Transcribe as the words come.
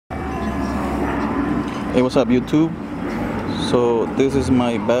Hey, what's up YouTube? So this is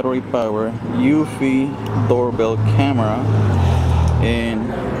my battery power Eufy doorbell camera, and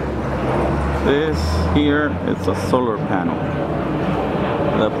this here is a solar panel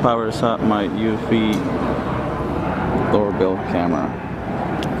that powers up my Eufy doorbell camera.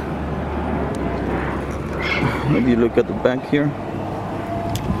 If you look at the back here,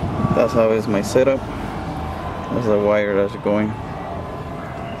 that's how is my setup. That's the wire that's going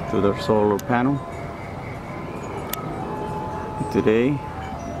to the solar panel. Today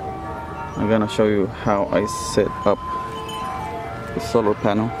I'm gonna show you how I set up the solar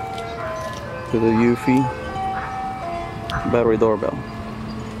panel to the Eufy battery doorbell.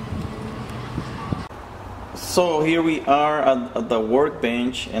 So here we are at the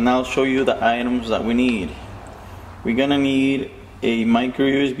workbench, and I'll show you the items that we need. We're gonna need a micro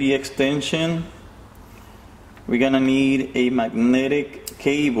USB extension. We're gonna need a magnetic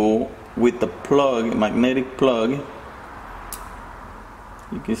cable with the plug, magnetic plug.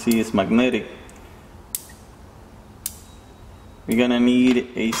 You can see it's magnetic. We're gonna need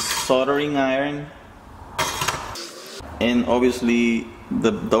a soldering iron, and obviously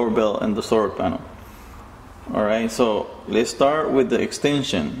the doorbell and the solar panel. All right, so let's start with the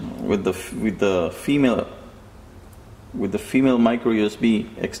extension, with the female micro USB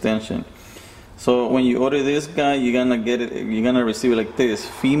extension. So when you order this guy, you're gonna get it. You're gonna receive it like this: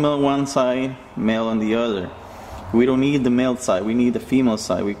 female one side, male on the other. We don't need the male side, we need the female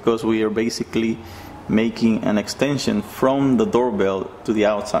side, because we are basically making an extension from the doorbell to the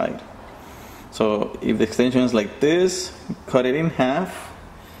outside. So if the extension is like this, cut it in half,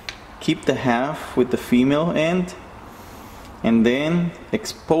 keep the half with the female end, and then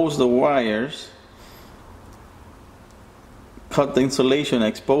expose the wires, cut the insulation,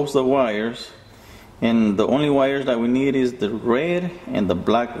 expose the wires, and the only wires that we need is the red and the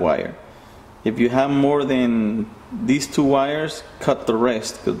black wire. If you have more than these two wires, cut the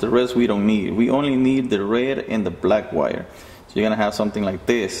rest, because the rest we don't need. We only need the red and the black wire. So you're gonna have something like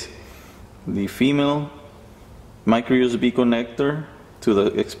this: the female micro USB connector to the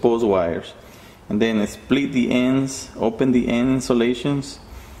exposed wires, and then split the ends, open the end insulations,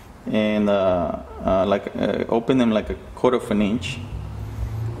 and open them like a quarter of an inch.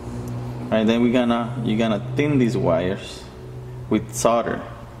 And then you're gonna thin these wires with solder.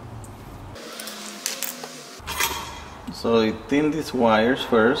 So you thin these wires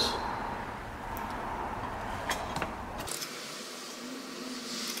first.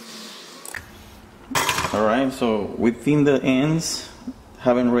 Alright, so we thin the ends,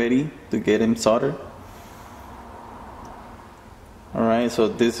 have them ready to get them soldered. Alright, so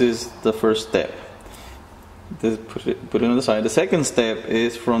this is the first step. This put it on the side. The second step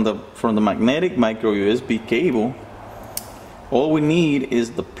is from the magnetic micro USB cable. All we need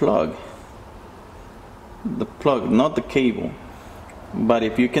is the plug. The plug, not the cable. But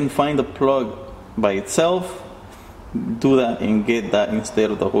if you can find the plug by itself, do that and get that instead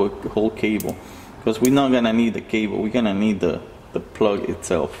of the whole cable, because we're not gonna need the cable, we're gonna need the plug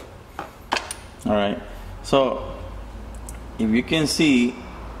itself. Alright, so if you can see,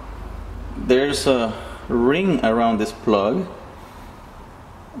 there's a ring around this plug.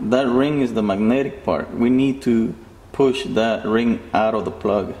 That ring is the magnetic part. We need to push that ring out of the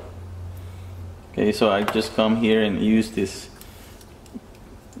plug. Okay, so I just come here and use this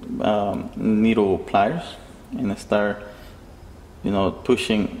needle pliers, and I start,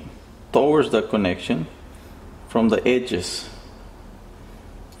 pushing towards the connection from the edges.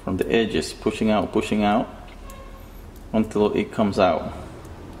 Pushing out until it comes out.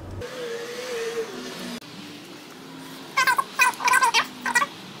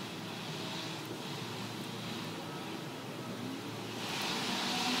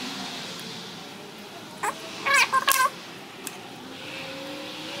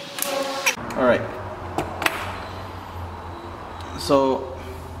 Alright, so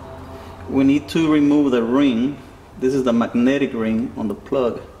we need to remove the ring. This is the magnetic ring on the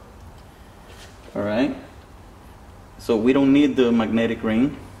plug. Alright, so we don't need the magnetic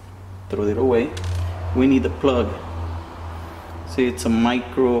ring, throw it away. We need the plug. See, it's a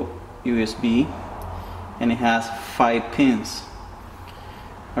micro USB and it has 5 pins.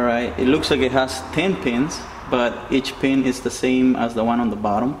 Alright, it looks like it has 10 pins, but each pin is the same as the one on the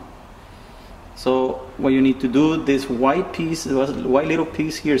bottom. So what you need to do, this white little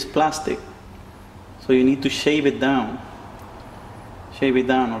piece here is plastic. So you need to shave it down. Shave it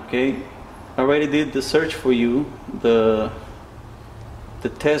down, okay? I already did the search for you, the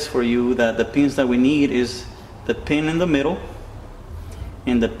test for you, that the pins that we need is the pin in the middle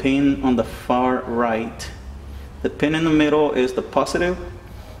and the pin on the far right. The pin in the middle is the positive,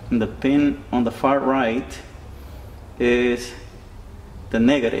 and the pin on the far right is the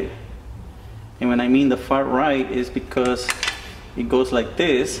negative. And when I mean the far right is because it goes like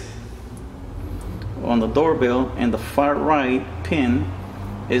this on the doorbell, and the far right pin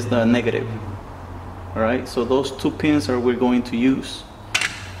is the negative. Alright, so those two pins are we're going to use.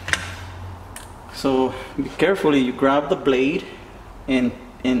 So be carefully, you grab the blade and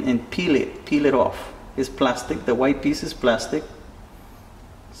peel it off. It's plastic, the white piece is plastic.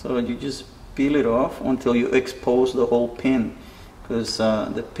 So you just peel it off until you expose the whole pin, because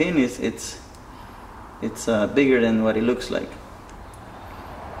the pin it's bigger than what it looks like.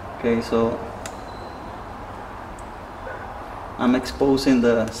 Okay, so I'm exposing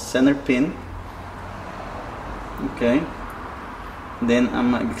the center pin. Okay, then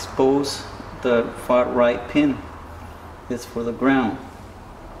I'm gonna expose the far right pin. It's for the ground.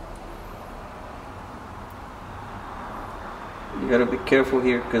 You gotta be careful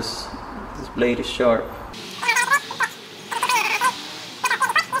here because this blade is sharp.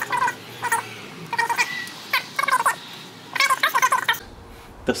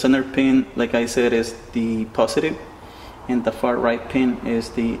 The center pin, like I said, is the positive, and the far right pin is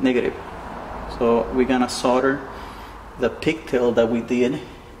the negative. So we're gonna solder the pigtail that we did,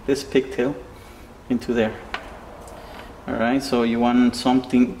 this pigtail, into there. Alright, so you want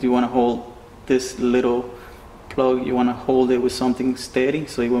something, you want to hold this little plug, you want to hold it with something steady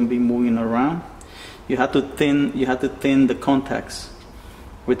so it won't be moving around. You have to thin the contacts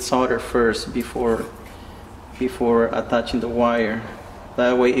with solder first before attaching the wire.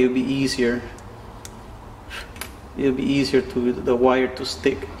 That way it'll be easier. It'll be easier to the wire to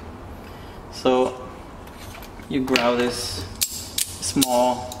stick. So you grab this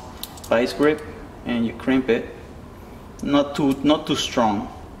small vice grip and you crimp it. Not too strong.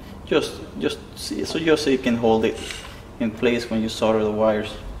 Just so you can hold it in place when you solder the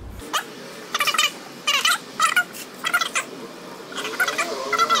wires.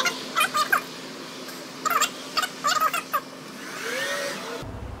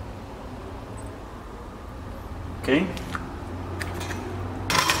 Okay.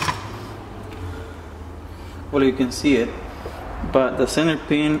 Well, you can see it, but the center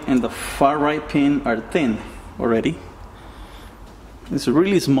pin and the far right pin are thin already. It's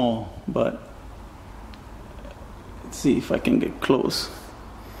really small, but let's see if I can get close.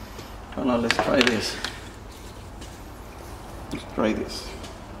 Hold on, let's try this. Let's try this.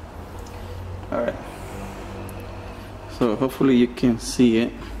 Alright. So hopefully you can see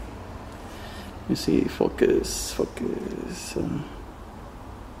it. You see, focus.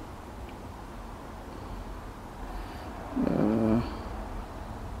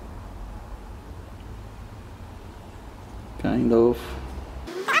 Kind of.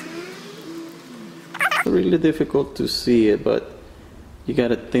 It's really difficult to see it, but you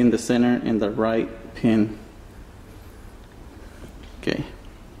gotta thin the center and the right pin. Okay.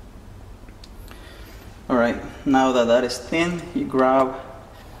 Alright, now that is thin, you grab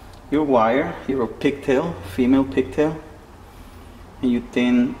your wire, your pigtail, female pigtail, and you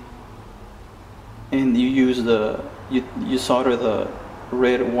thin, and you use you solder the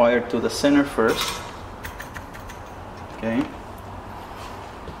red wire to the center first. Okay.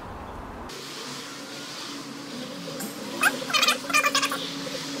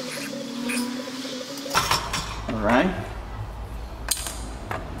 Alright.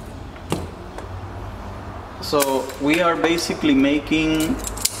 So we are basically making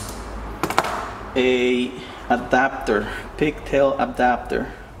a adapter, pigtail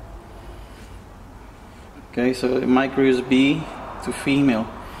adapter. Okay, so micro USB to female.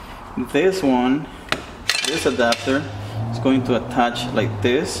 This one, this adapter is going to attach like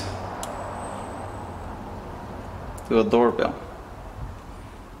this to a doorbell,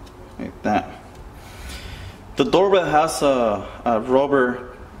 like that. The doorbell has a rubber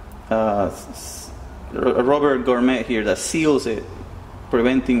gourmet here that seals it,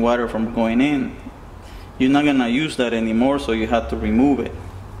 preventing water from going in. You're not gonna use that anymore, so you have to remove it.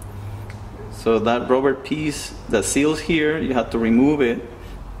 So that rubber piece that seals here, you have to remove it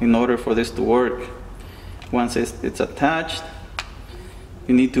in order for this to work. Once it's attached,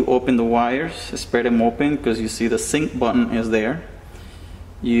 you need to open the wires, spread them open, because you see the sync button is there.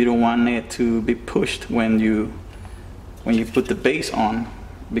 You don't want it to be pushed when you put the base on,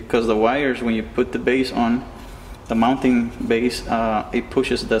 because the wires, when you put the base on, the mounting base, it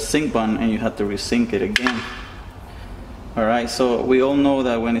pushes the sync button and you have to resync it again. Alright, so we all know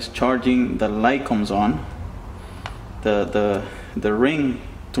that when it's charging, the light comes on, the ring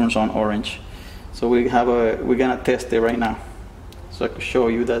turns on orange. So we're gonna test it right now, so I can show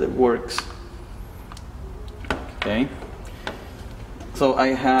you that it works. Okay, So I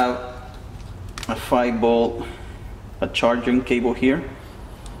have a 5-volt charging cable here.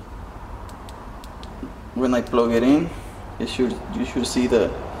 When I plug it in, you should see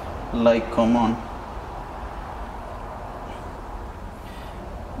the light come on.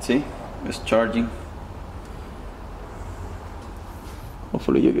 See, it's charging.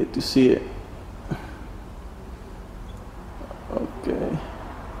 Hopefully you get to see it. Okay.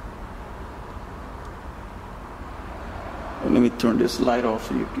 Let me turn this light off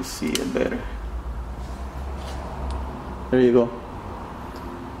so you can see it better. There you go.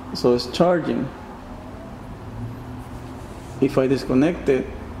 So it's charging. If I disconnect it,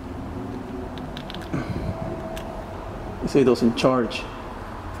 you see it doesn't charge.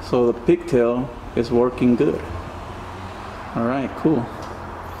 So the pigtail is working good. Alright, cool.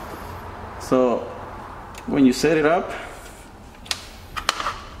 So when you set it up,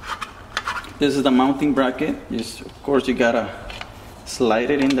 this is the mounting bracket. Of course you gotta slide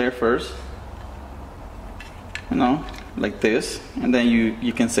it in there first, you know, like this, and then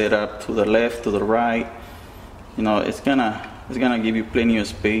you can set up to the left, to the right. You know, it's gonna give you plenty of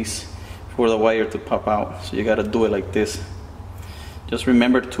space for the wire to pop out. So you gotta do it like this. Just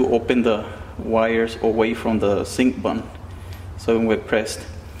remember to open the wires away from the sync button, so when we're pressed.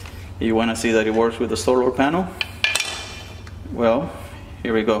 If you wanna see that it works with the solar panel, well,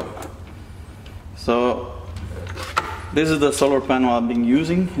 here we go. So this is the solar panel I've been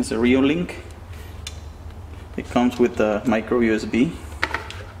using. It's a Reolink. It comes with the micro USB.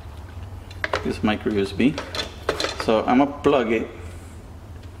 This micro USB. So I'm gonna plug it.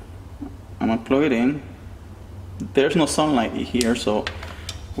 I'm gonna plug it in. There's no sunlight here, so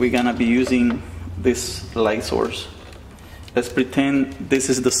we're gonna be using this light source. Let's pretend this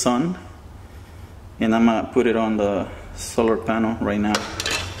is the sun, and I'm gonna put it on the solar panel right now.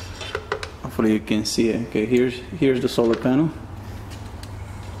 Hopefully you can see it. Okay, here's the solar panel.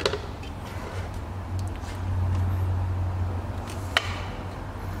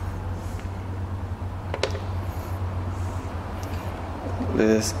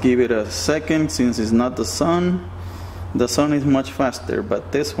 Let's give it a second. Since it's not the sun is much faster,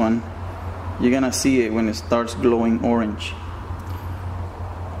 but this one, you're gonna see it when it starts glowing orange.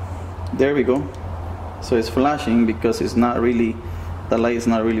 There we go. So it's flashing because it's not really, the light is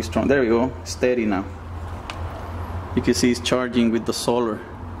not really strong. There we go, steady now. You can see it's charging with the solar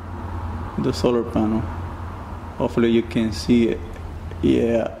panel. Hopefully you can see it.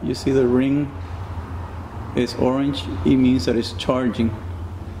 Yeah, you see the ring is orange. It means that it's charging,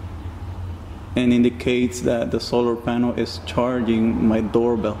 and indicates that the solar panel is charging my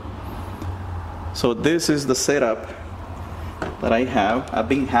doorbell. So this is the setup that I have. I've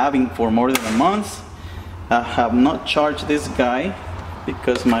been having for more than a month. I have not charged this guy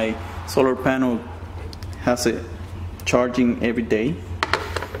because my solar panel has it charging every day.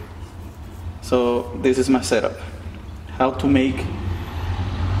 So this is my setup. How to make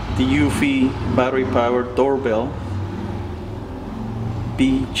the Eufy battery powered doorbell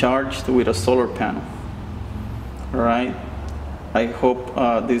be charged with a solar panel. Alright, I hope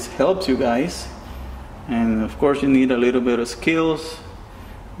this helps you guys, and of course you need a little bit of skills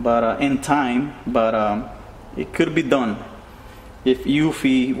and time, but it could be done. If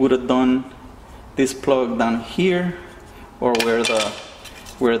Eufy would have done this plug down here, or where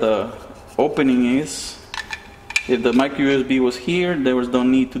the opening is, if the micro USB was here, there was no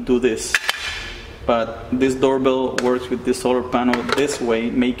need to do this. But this doorbell works with this solar panel this way,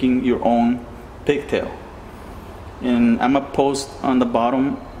 making your own pigtail. And I'm gonna post on the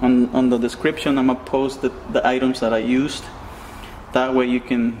bottom, on the description, I'm gonna post the items that I used. That way you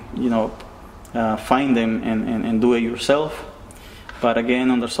can, find them and do it yourself. But again,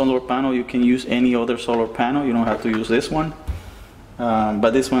 on the solar panel, you can use any other solar panel. You don't have to use this one.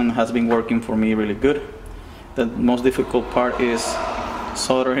 But this one has been working for me really good. The most difficult part is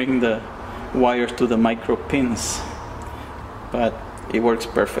soldering the wires to the micro pins, but it works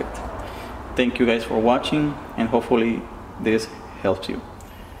perfect. Thank you guys for watching, and hopefully this helps you.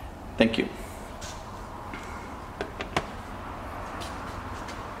 Thank you.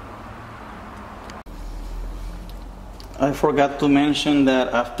 I forgot to mention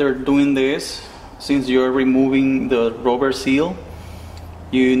that after doing this, since you're removing the rubber seal,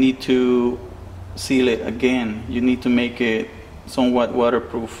 you need to seal it again. You need to make it somewhat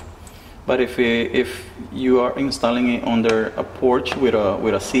waterproof. But if you are installing it under a porch with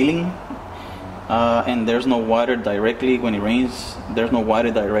a ceiling, and there's no water directly, when it rains, there's no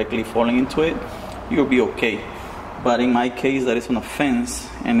water directly falling into it, you'll be okay. But in my case, that is on a fence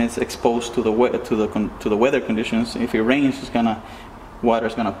and it's exposed to the weather conditions. If it rains,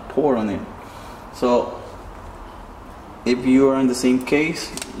 water's gonna pour on it. So if you are in the same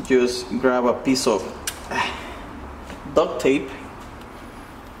case, just grab a piece of duct tape,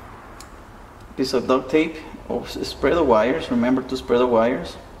 or spread the wires. Remember to spread the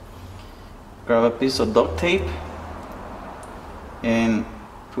wires. Grab a piece of duct tape and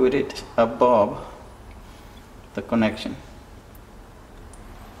put it above the connection,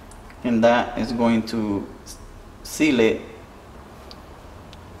 and that is going to seal it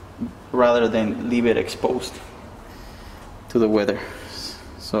rather than leave it exposed to the weather.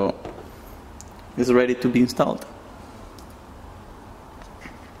 So it's ready to be installed.